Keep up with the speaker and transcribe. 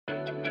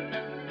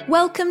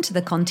Welcome to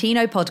the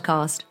Contino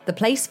podcast, the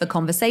place for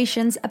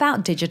conversations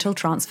about digital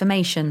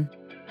transformation.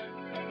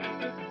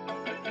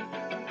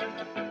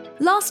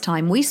 Last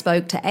time we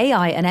spoke to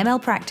AI and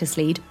ML practice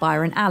lead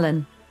Byron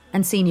Allen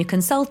and senior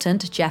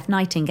consultant Jeff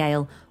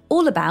Nightingale,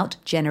 all about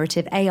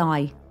generative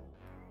AI.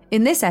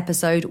 In this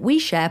episode, we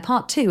share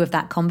part 2 of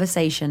that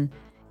conversation.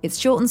 It's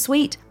short and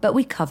sweet, but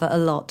we cover a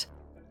lot.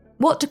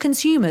 What do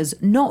consumers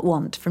not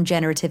want from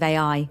generative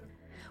AI?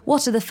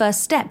 What are the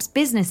first steps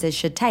businesses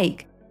should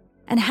take?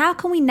 And how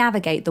can we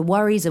navigate the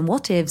worries and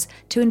what-ifs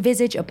to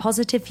envisage a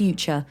positive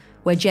future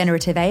where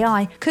generative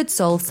AI could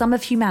solve some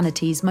of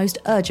humanity's most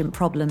urgent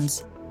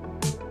problems?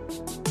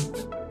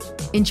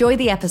 Enjoy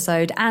the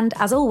episode, and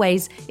as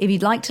always, if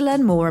you'd like to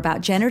learn more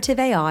about generative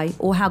AI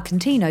or how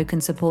Contino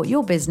can support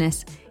your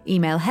business,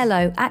 email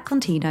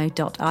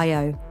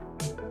hello@contino.io.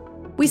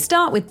 We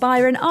start with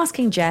Byron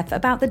asking Jeff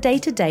about the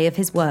day-to-day of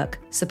his work,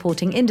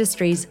 supporting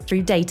industries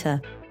through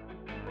data.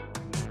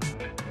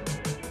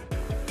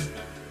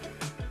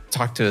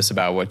 Talk to us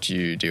about what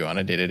you do on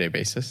a day-to-day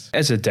basis.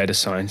 As a data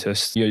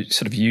scientist, you're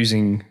sort of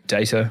using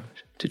data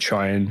to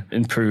try and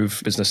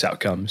improve business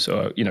outcomes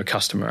or,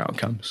 customer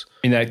outcomes.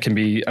 That can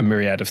be a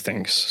myriad of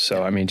things.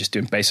 So, just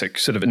doing basic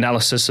sort of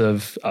analysis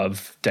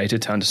of data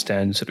to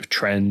understand sort of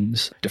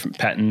trends, different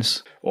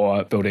patterns,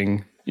 or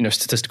building,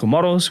 statistical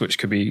models, which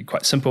could be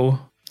quite simple,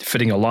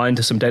 fitting a line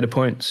to some data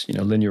points,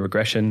 linear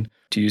regression,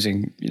 to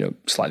using,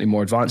 slightly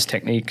more advanced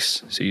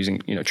techniques. So using,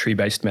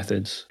 tree-based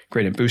methods,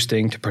 gradient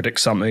boosting to predict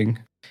something.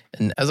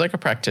 And as like a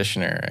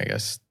practitioner, I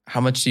guess, how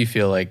much do you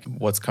feel like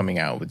what's coming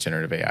out with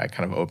generative AI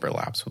kind of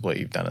overlaps with what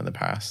you've done in the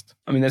past?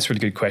 That's a really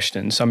good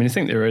question. So, I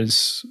think there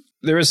is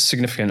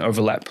significant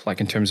overlap, like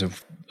in terms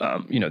of,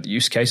 the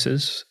use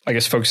cases. I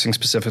guess focusing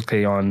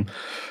specifically on,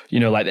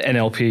 like the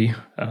NLP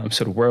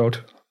sort of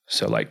world.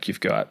 So like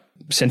you've got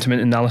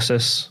sentiment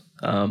analysis.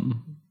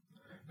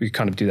 We could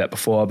kind of do that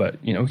before, but,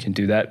 we can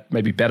do that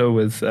maybe better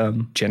with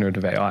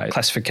generative AI.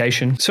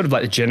 Classification, sort of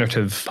like the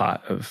generative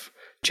part of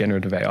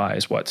generative AI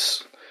is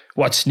what's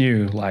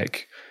new,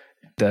 like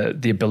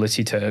the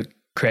ability to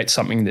create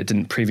something that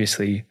didn't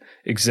previously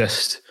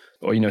exist,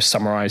 or,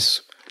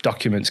 summarize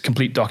documents,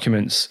 complete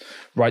documents,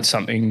 write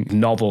something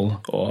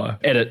novel, or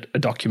edit a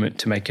document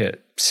to make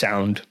it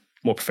sound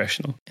more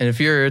professional. And if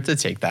you're to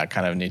take that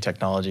kind of new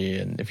technology,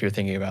 and if you're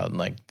thinking about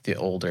like the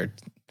older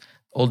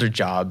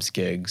jobs,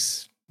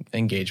 gigs,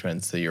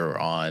 engagements that you're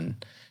on,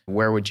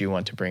 where would you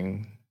want to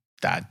bring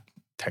that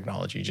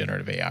technology,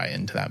 generative AI,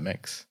 into that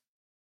mix?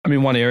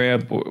 One area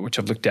which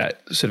I've looked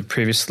at sort of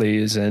previously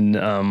is in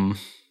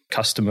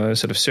customer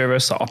sort of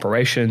service, like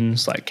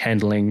operations, like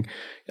handling,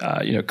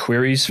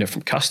 queries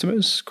from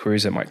customers,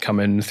 queries that might come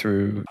in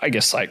through, I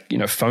guess, like,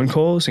 phone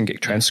calls and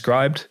get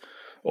transcribed,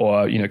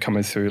 or,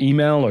 coming through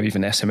email or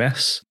even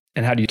SMS.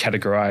 And how do you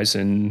categorize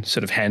and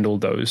sort of handle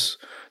those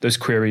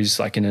queries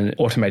like in an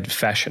automated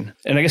fashion?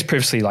 And I guess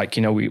previously, like,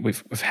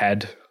 we've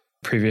had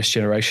previous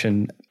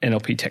generation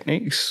NLP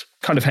techniques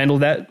kind of handle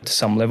that to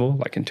some level,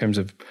 like in terms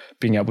of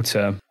being able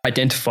to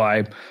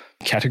identify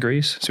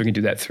categories. So we can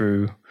do that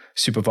through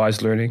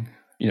supervised learning.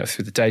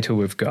 Through the data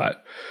we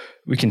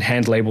can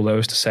hand label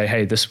those to say,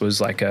 hey, this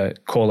was like a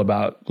call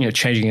about,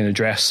 changing an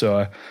address,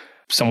 or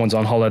someone's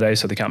on holiday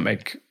so they can't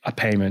make a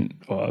payment,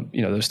 or,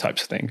 those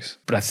types of things.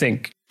 But I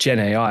think Gen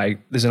AI,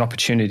 there's an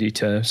opportunity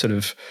to sort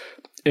of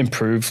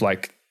improve,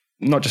 like,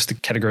 not just the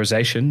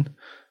categorization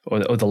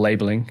or the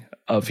labeling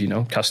of,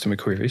 customer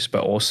queries,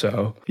 but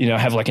also,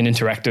 have like an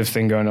interactive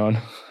thing going on.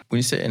 When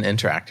you say an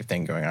interactive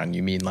thing going on,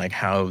 you mean like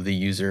how the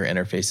user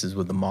interfaces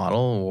with the model,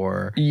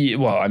 or? Yeah,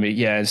 well,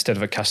 instead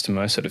of a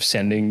customer sort of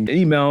sending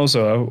emails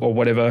or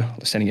whatever,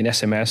 sending an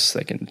SMS,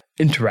 they can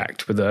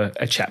interact with a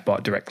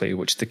chatbot directly,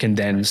 which they can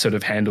then sort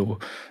of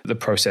handle the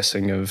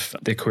processing of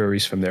their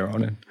queries from there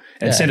on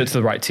and send it to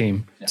the right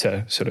team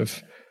to sort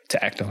of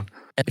to act on.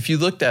 If you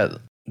looked at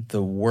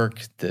the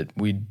work that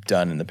we'd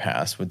done in the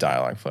past with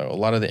Dialogflow, a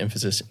lot of the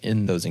emphasis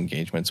in those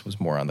engagements was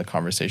more on the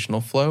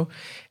conversational flow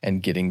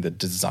and getting the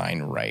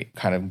design right,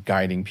 kind of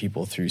guiding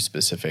people through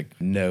specific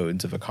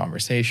nodes of a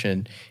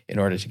conversation in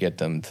order to get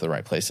them to the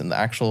right place. And the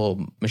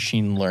actual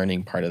machine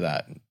learning part of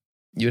that,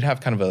 you would have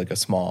kind of like a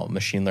small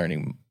machine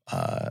learning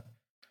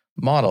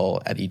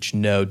model at each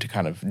node to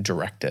kind of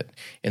direct it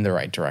in the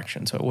right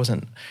direction. So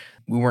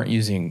we weren't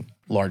using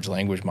large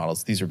language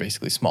models. These are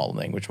basically small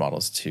language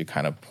models to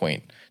kind of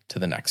point to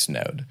the next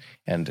node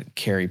and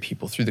carry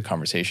people through the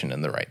conversation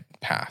in the right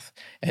path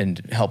and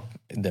help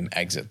them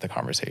exit the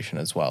conversation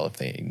as well if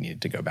they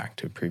needed to go back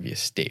to a previous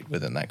state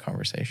within that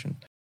conversation.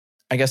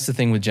 I guess the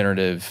thing with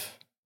generative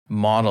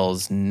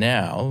models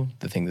now,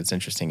 the thing that's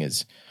interesting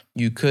is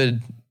you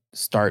could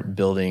start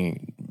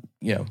building,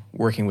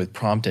 working with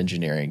prompt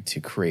engineering to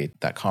create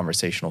that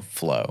conversational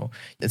flow.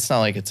 It's not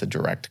like it's a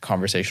direct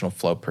conversational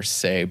flow per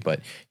se,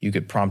 but you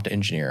could prompt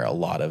engineer a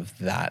lot of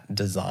that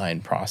design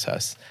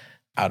process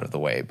out of the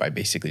way by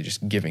basically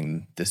just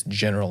giving this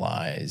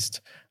generalized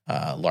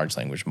large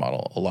language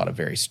model a lot of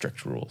very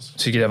strict rules.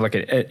 So you could have like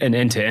an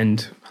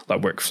end-to-end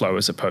like workflow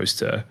as opposed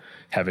to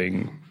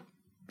having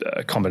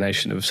a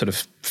combination of sort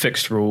of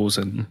fixed rules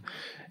and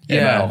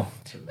Yeah. ML.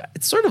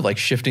 It's sort of like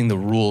shifting the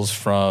rules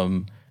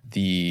from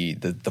the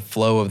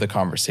flow of the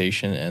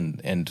conversation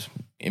and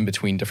in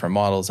between different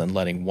models and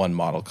letting one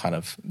model kind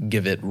of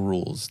give it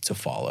rules to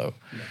follow.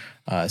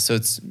 So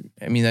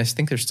I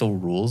think there's still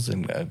rules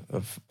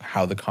of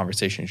how the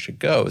conversation should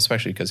go,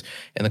 especially because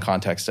in the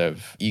context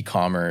of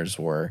e-commerce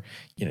or,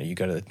 you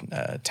go to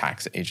a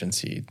tax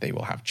agency, they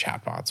will have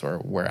chatbots or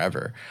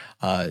wherever.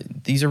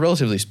 These are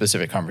relatively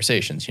specific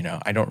conversations.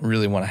 I don't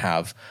really want to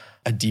have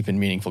a deep and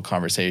meaningful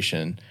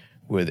conversation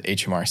with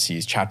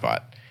HMRC's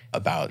chatbot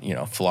about,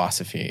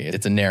 philosophy.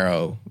 It's a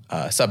narrow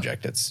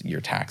subject. It's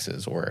your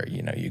taxes, or,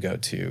 you go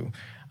to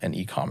an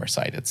e-commerce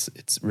site.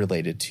 It's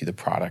related to the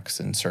products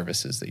and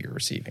services that you're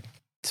receiving.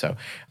 So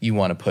you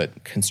want to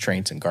put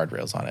constraints and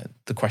guardrails on it.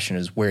 The question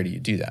is, where do you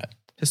do that?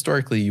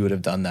 Historically, you would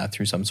have done that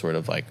through some sort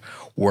of like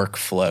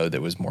workflow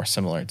that was more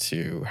similar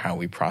to how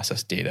we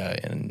process data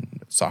in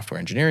software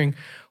engineering.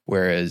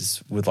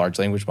 Whereas with large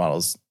language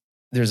models,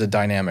 there's a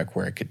dynamic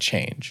where it could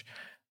change.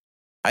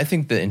 I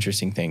think the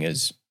interesting thing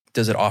is,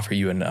 does it offer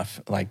you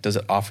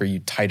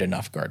tight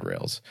enough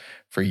guardrails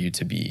for you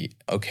to be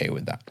okay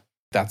with that?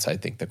 That's, I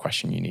think, the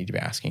question you need to be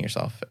asking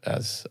yourself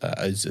as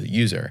a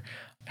user.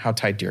 How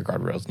tight do your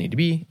guardrails need to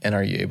be? And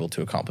are you able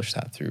to accomplish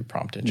that through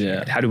prompt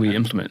engineering? Yeah. How do we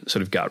implement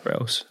sort of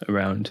guardrails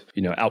around,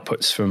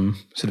 outputs from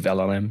sort of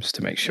LLMs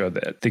to make sure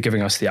that they're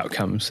giving us the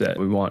outcomes that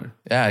we want?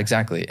 Yeah,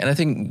 exactly. And I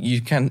think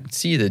you can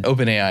see that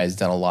OpenAI has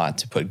done a lot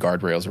to put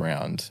guardrails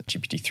around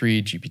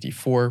GPT-3,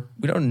 GPT-4.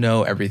 We don't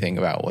know everything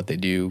about what they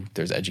do.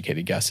 There's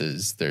educated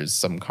guesses. There's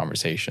some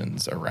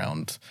conversations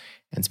around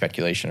and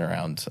speculation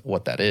around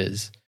what that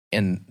is.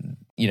 And,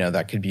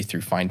 that could be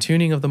through fine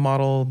tuning of the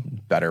model,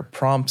 better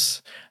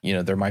prompts.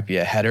 There might be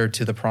a header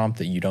to the prompt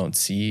that you don't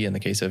see in the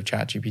case of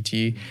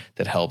ChatGPT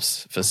that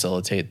helps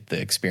facilitate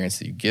the experience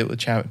that you get with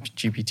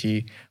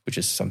ChatGPT, which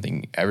is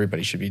something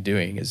everybody should be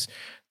doing, is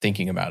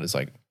thinking about is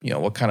like,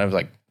 what kind of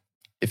like,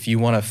 if you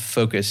want to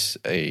focus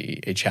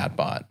a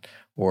chatbot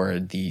or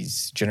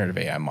these generative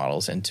AI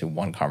models into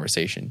one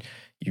conversation,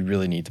 you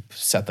really need to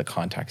set the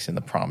context in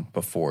the prompt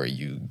before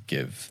you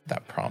give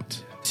that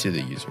prompt to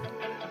the user.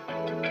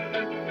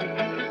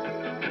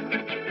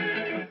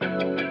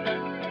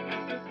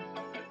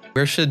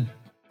 Where should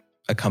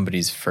a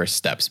company's first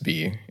steps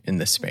be in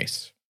this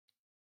space?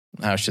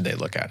 How should they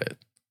look at it?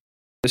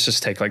 Let's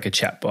just take like a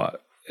chatbot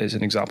as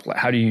an example. Like,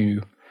 how do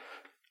you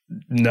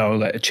know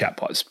that a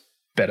chatbot's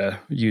better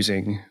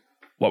using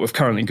what we've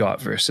currently got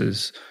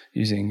versus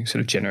using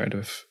sort of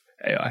generative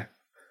AI?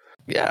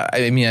 Yeah, I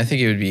think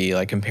it would be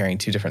like comparing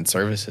two different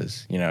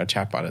services. A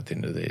chatbot at the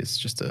end of the day is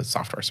just a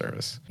software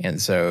service.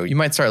 And so you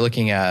might start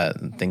looking at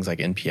things like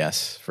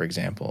NPS, for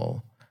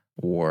example,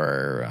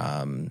 or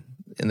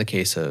in the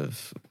case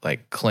of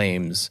like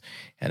claims,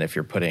 and if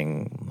you're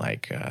putting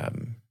like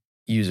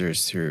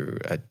users through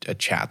a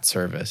chat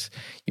service,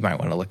 you might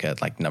want to look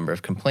at like number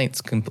of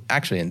complaints.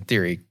 Actually, in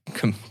theory,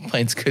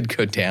 complaints could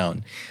go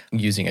down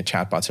using a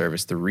chatbot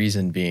service. The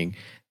reason being,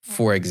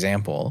 for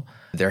example,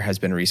 there has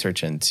been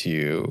research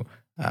into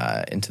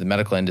the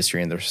medical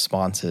industry and the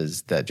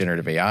responses that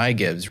generative AI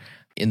gives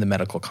in the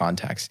medical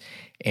context.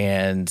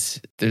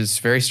 And there's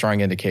very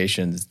strong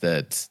indications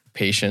that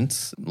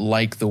patients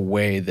like the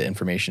way the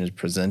information is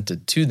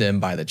presented to them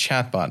by the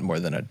chatbot more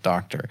than a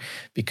doctor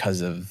because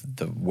of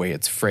the way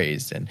it's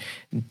phrased.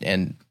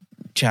 And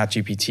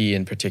ChatGPT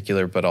in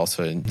particular, but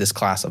also in this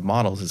class of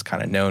models, is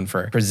kind of known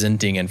for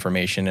presenting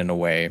information in a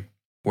way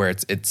where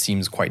it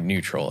seems quite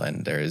neutral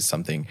and there is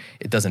something,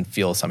 it doesn't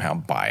feel somehow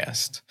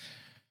biased,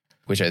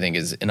 which I think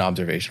is an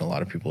observation a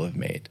lot of people have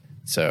made.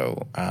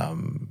 So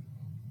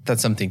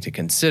that's something to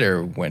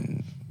consider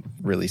when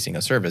releasing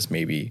a service.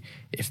 Maybe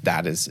if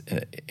that is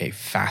a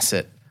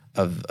facet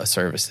of a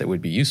service that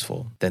would be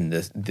useful, then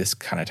this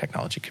kind of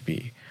technology could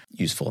be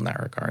useful in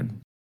that regard.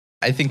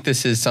 I think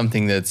this is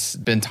something that's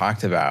been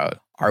talked about.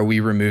 Are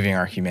we removing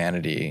our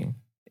humanity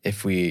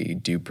if we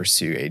do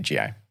pursue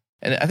AGI?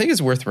 And I think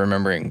it's worth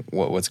remembering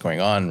what's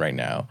going on right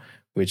now,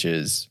 which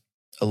is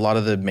a lot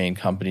of the main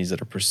companies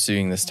that are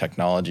pursuing this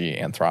technology,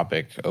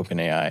 Anthropic,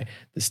 OpenAI,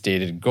 the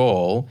stated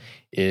goal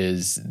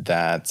is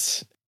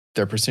that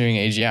they're pursuing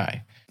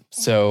AGI.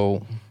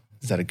 So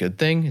is that a good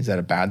thing? Is that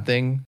a bad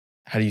thing?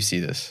 How do you see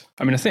this?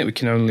 I think we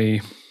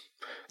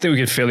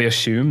could fairly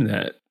assume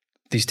that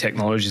these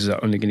technologies are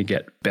only going to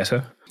get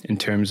better in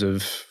terms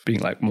of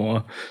being like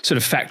more sort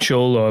of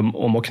factual or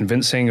more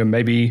convincing, or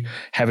maybe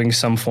having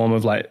some form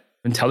of like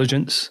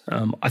intelligence.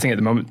 I think at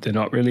the moment they're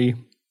not really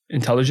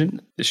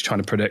intelligent. It's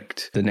trying to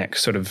predict the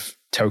next sort of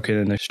token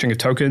in a string of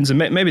tokens. And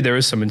maybe there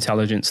is some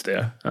intelligence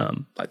there.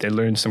 Like they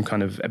learn some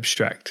kind of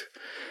abstract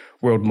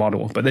world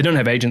model, but they don't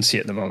have agency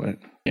at the moment.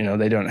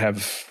 They don't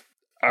have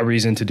a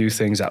reason to do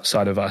things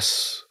outside of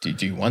us.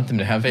 Do you want them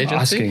to have agency?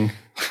 Asking.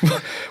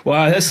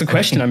 Well, that's the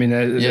question.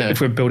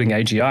 If we're building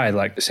AGI,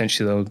 like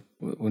essentially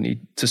we'll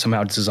need to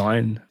somehow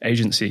design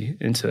agency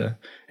into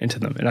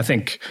them. And I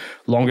think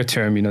longer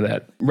term,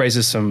 that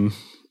raises some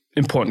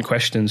important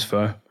questions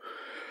for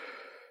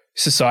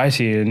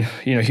society and,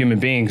 human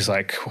beings,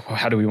 like,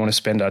 how do we want to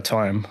spend our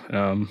time?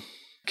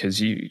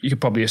 Because you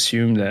could probably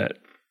assume that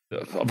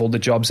of all the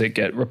jobs that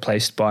get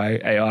replaced by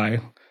AI,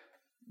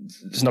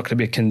 there's not going to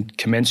be a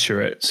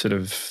commensurate sort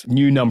of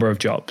new number of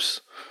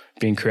jobs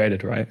being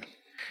created, right?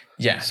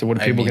 Yeah. So what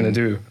are people going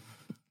to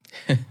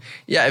do?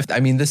 Yeah,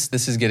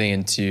 this is getting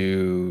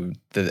into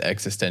the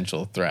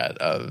existential threat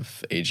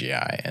of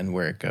AGI and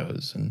where it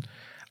goes. And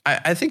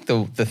I think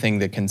the thing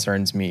that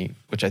concerns me,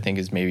 which I think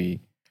is maybe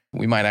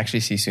we might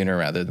actually see sooner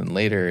rather than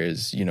later,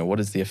 is, what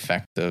is the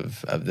effect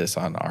of this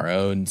on our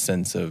own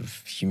sense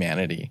of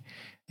humanity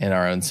and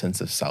our own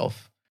sense of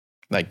self?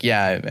 Like,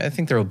 yeah, I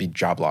think there will be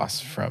job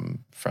loss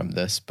from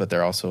this, but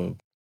there also,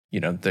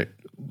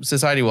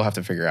 society will have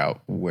to figure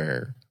out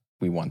where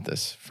we want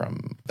this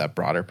from that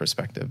broader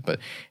perspective. But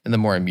in the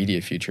more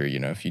immediate future,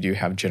 if you do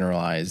have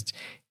generalized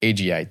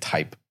AGI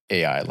type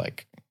AI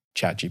like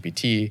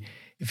ChatGPT,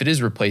 if it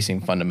is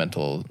replacing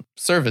fundamental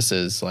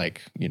services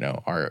like,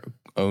 our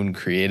own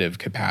creative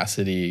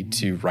capacity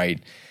to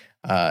write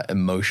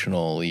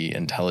emotionally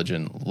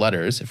intelligent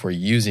letters, if we're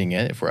using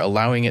it, if we're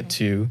allowing it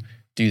to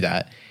do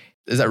that,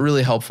 is that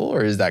really helpful,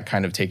 or is that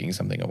kind of taking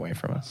something away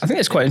from us? I think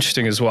it's quite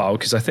interesting as well,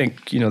 because I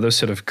think, those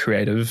sort of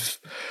creative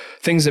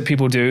things that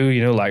people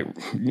do, like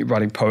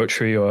writing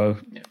poetry or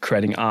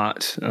creating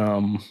art,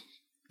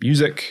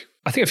 music.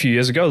 I think a few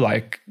years ago,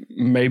 like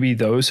maybe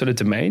those sort of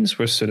domains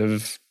were sort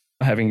of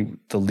having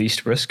the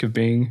least risk of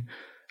being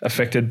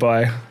affected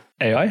by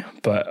AI.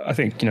 But I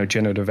think,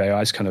 generative AI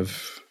has kind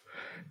of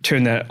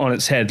turned that on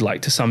its head,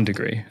 like to some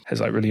degree, has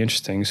like really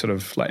interesting sort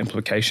of like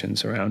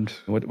implications around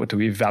what do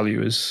we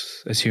value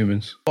as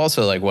humans.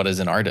 Also, like, what is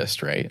an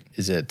artist, right?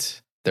 Is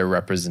it their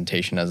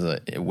representation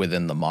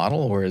within the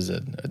model, or is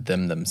it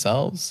them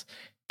themselves?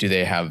 Do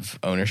they have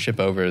ownership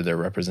over their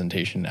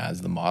representation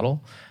as the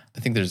model? I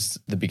think there's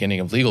the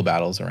beginning of legal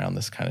battles around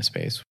this kind of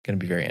space. Going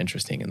to be very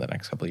interesting in the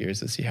next couple of years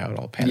to see how it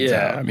all pans out.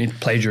 Yeah, I mean,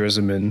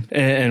 plagiarism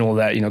and all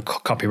that,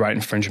 copyright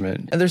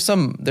infringement. And there's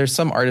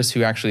some artists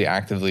who actually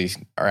actively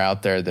are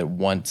out there that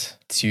want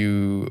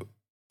to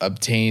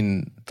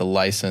obtain the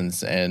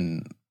license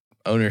and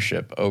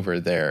ownership over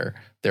their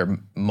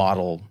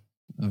model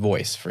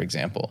voice, for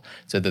example,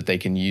 so that they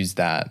can use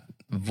that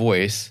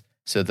voice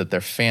so that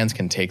their fans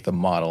can take the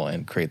model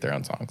and create their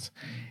own songs.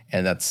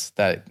 And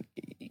that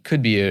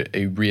could be a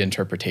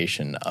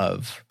reinterpretation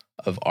of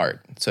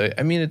art. So,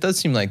 I mean, it does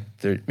seem like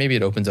maybe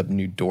it opens up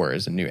new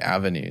doors and new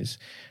avenues,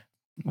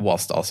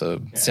 whilst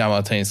also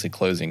simultaneously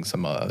closing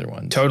some other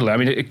ones. Totally. I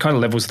mean, it kind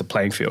of levels the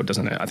playing field,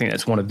 doesn't it? I think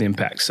that's one of the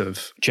impacts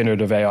of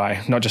generative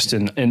AI, not just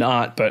in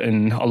art, but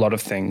in a lot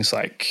of things,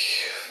 like,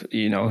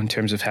 in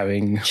terms of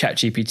having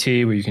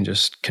ChatGPT, where you can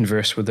just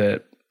converse with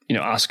it,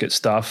 ask it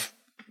stuff,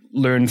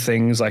 learn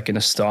things like in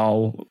a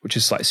style which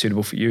is like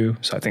suitable for you.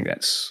 So I think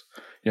that's,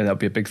 that'll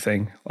be a big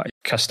thing, like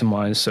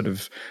customized sort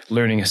of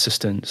learning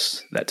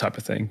assistants, that type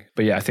of thing.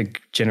 But yeah, I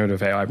think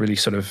generative AI really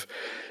sort of,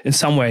 in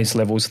some ways,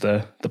 levels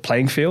the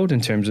playing field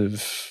in terms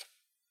of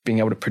being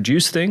able to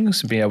produce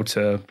things, being able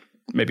to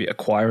maybe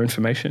acquire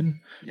information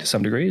to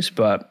some degrees.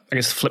 But I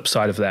guess the flip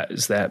side of that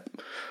is that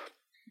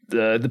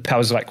the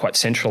powers are like quite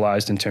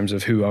centralized in terms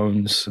of who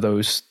owns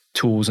those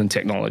tools and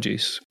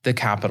technologies. The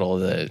capital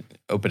that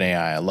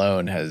OpenAI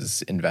alone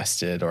has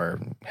invested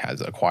or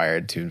has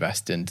acquired to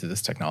invest into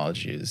this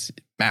technology is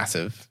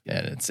massive,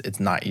 and it's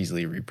not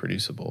easily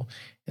reproducible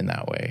in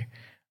that way.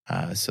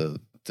 So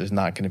there's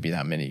not going to be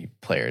that many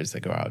players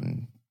that go out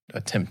and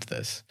attempt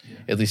this,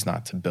 at least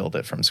not to build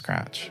it from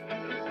scratch.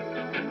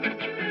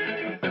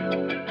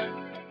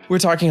 We're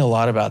talking a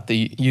lot about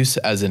the use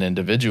as an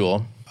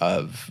individual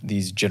of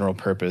these general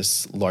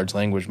purpose large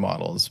language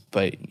models.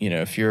 But,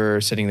 if you're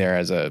sitting there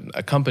as a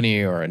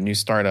company or a new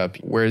startup,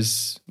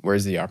 where's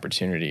the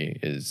opportunity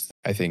is,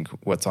 I think,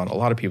 what's on a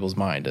lot of people's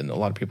mind. And a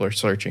lot of people are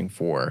searching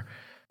for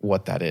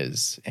what that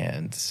is.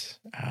 And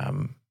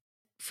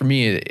for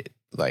me,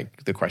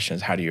 like, the question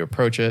is, how do you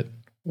approach it?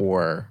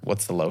 Or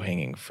what's the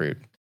low-hanging fruit?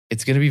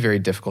 It's going to be very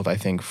difficult, I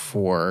think,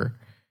 for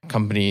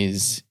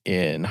companies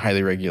in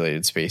highly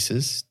regulated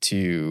spaces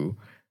to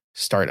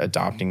start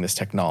adopting this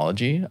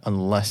technology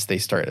unless they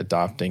start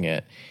adopting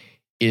it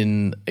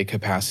in a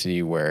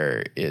capacity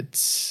where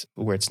it's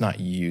not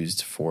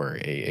used for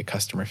a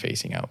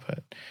customer-facing output.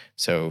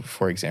 So,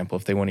 for example,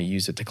 if they want to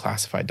use it to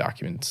classify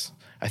documents,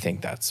 I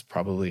think that's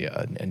probably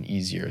an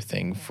easier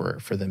thing for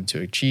them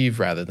to achieve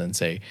rather than,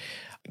 say,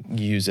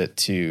 use it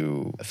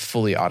to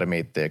fully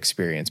automate the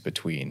experience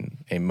between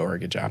a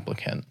mortgage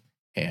applicant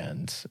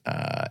and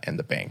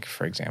the bank,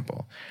 for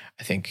example.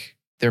 I think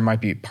there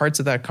might be parts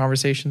of that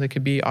conversation that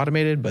could be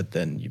automated, but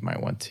then you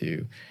might want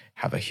to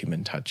have a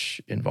human touch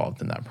involved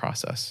in that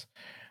process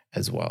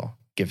as well,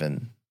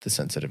 given the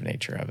sensitive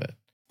nature of it.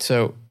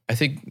 So I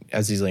think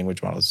as these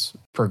language models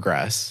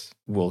progress,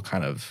 we'll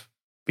kind of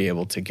be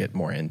able to get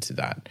more into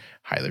that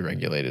highly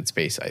regulated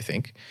space, I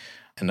think.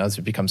 And as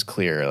it becomes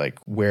clear, like,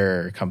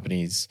 where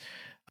companies,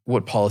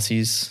 what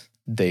policies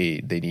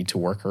they need to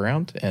work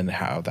around and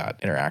how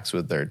that interacts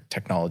with their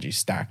technology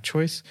stack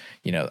choice,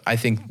 I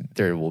think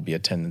there will be a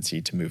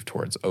tendency to move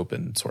towards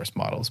open source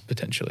models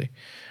potentially.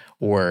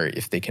 or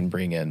if they can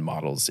bring in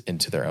models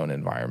into their own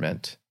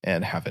environment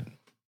and have it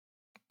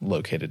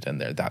located in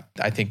there. That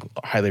I think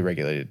highly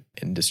regulated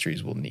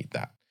industries will need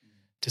that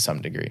to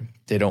some degree.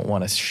 They don't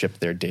want to ship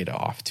their data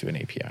off to an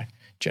API,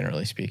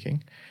 generally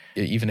speaking.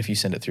 Even if you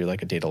send it through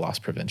like a data loss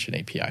prevention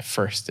API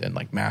first and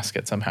like mask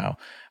it somehow,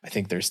 I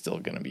think they're still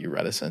going to be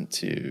reticent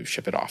to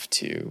ship it off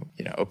to,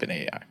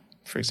 OpenAI,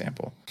 for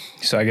example.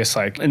 So I guess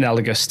like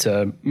analogous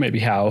to maybe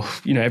how,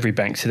 every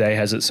bank today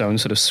has its own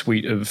sort of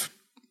suite of,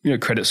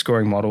 credit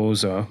scoring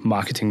models or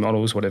marketing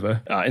models,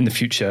 whatever. In the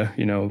future,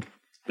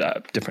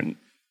 different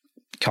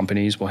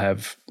companies will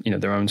have,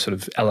 their own sort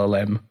of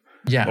LLM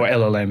or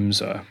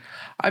LLMs or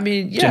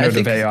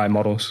generative AI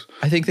models.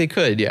 I think they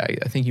could, yeah.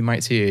 I think you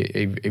might see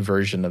a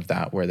version of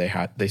that where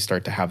they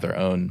start to have their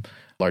own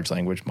large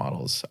language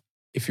models.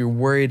 If you're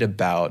worried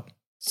about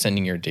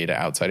sending your data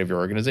outside of your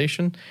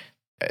organization,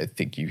 I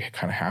think you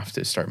kind of have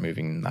to start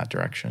moving in that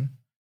direction.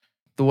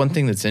 The one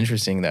thing that's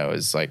interesting, though,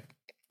 is like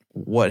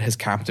what has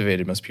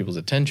captivated most people's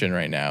attention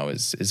right now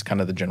is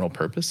kind of the general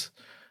purpose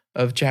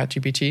of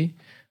ChatGPT.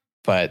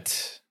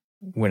 But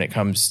when it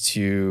comes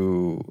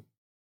to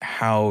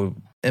how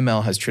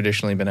ML has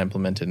traditionally been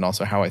implemented and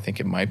also how I think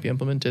it might be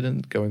implemented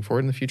and going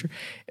forward in the future,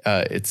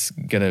 it's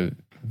going to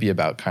be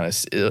about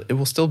it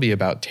will still be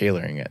about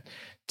tailoring it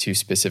to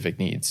specific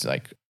needs.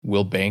 Like,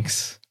 will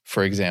banks,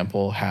 for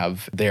example,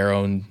 have their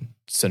own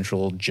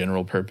central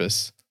general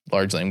purpose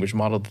large language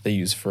model that they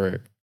use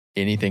for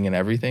anything and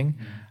everything?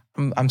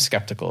 I'm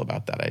skeptical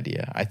about that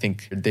idea. I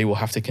think they will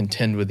have to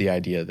contend with the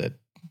idea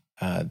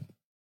that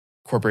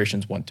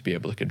corporations want to be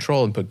able to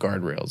control and put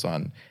guardrails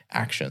on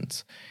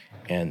actions.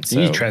 And so,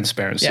 you need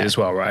transparency as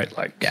well, right?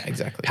 Like, yeah,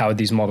 exactly. How are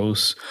these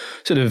models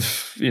sort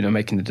of,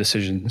 making the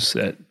decisions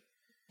that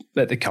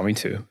they're coming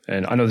to?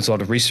 And I know there's a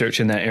lot of research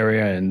in that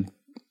area, and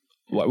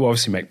we'll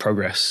obviously make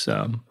progress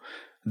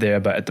there.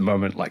 But at the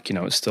moment,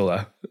 it's still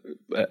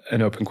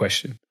an open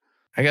question.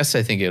 I guess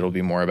I think it'll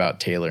be more about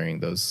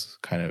tailoring those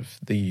kind of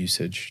the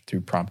usage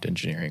through prompt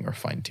engineering or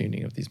fine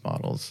tuning of these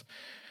models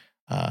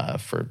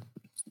for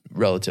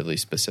relatively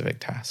specific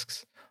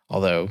tasks.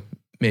 Although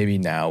maybe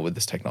now with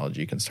this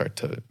technology, you can start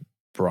to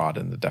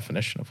broaden the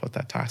definition of what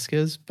that task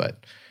is.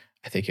 But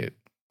I think it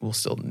will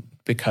still,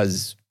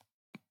 because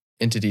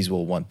entities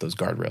will want those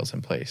guardrails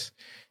in place,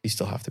 you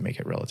still have to make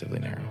it relatively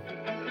narrow.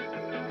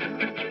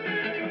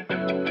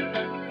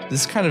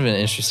 This is kind of an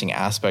interesting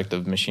aspect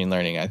of machine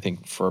learning, I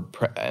think, for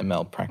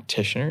ML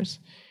practitioners,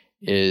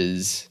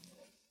 is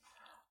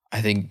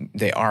I think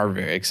they are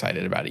very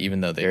excited about it,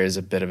 even though there is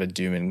a bit of a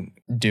doom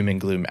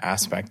and gloom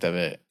aspect of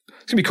it. It's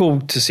going to be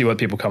cool to see what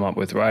people come up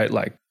with, right?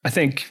 Like, I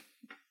think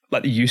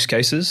like the use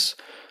cases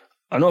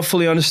are not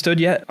fully understood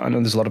yet. I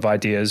know there's a lot of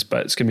ideas,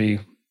 but it's going to be,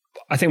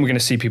 I think we're going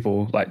to see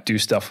people like do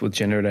stuff with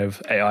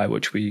generative AI,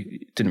 which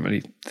we didn't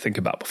really think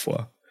about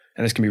before.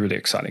 And it's going to be really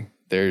exciting.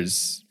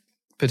 There's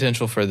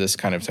potential for this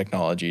kind of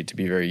technology to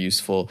be very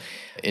useful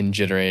in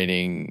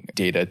generating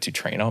data to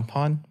train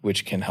upon,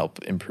 which can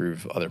help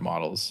improve other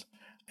models.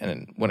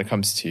 And when it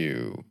comes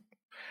to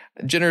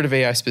generative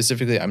AI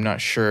specifically, I'm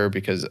not sure,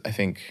 because I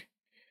think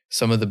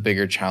some of the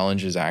bigger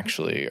challenges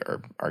actually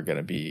are going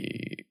to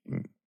be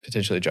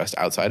potentially just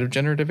outside of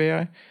generative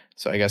AI.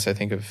 So I guess I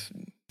think of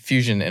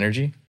fusion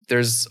energy.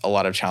 There's a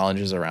lot of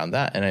challenges around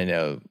that. And I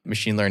know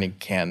machine learning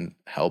can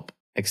help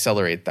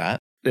accelerate that.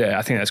 Yeah,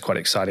 I think that's quite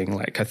exciting.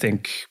 Like, I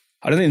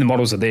don't think the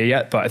models are there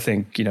yet, but I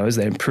think, as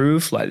they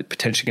improve, like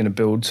potentially going to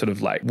build sort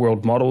of like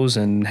world models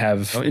and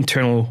have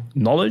internal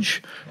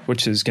knowledge,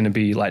 which is going to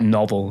be like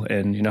novel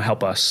and,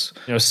 help us,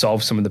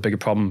 solve some of the bigger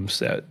problems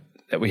that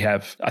we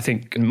have. I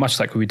think much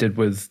like what we did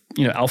with,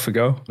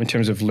 AlphaGo in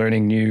terms of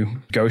learning new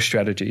Go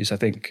strategies, I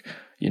think,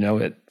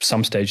 at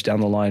some stage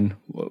down the line,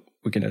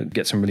 we're going to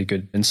get some really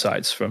good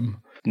insights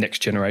from next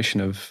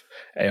generation of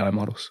AI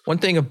models. One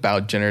thing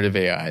about generative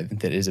AI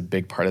that is a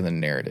big part of the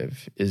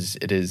narrative is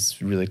it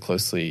is really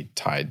closely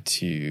tied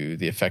to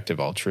the effective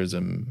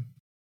altruism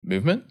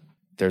movement.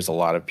 There's a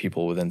lot of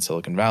people within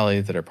Silicon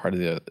Valley that are part of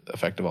the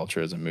effective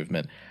altruism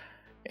movement.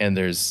 And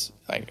there's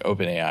like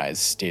OpenAI's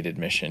stated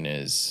mission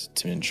is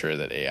to ensure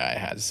that AI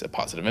has a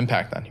positive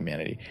impact on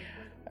humanity.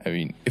 I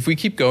mean, if we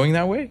keep going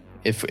that way,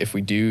 if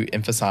we do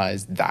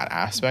emphasize that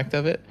aspect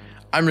of it,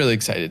 I'm really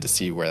excited to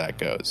see where that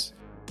goes.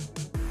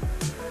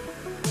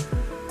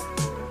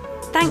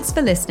 Thanks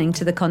for listening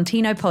to the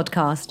Contino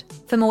podcast.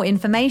 For more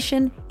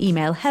information,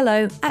 email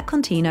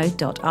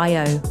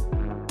hello@contino.io.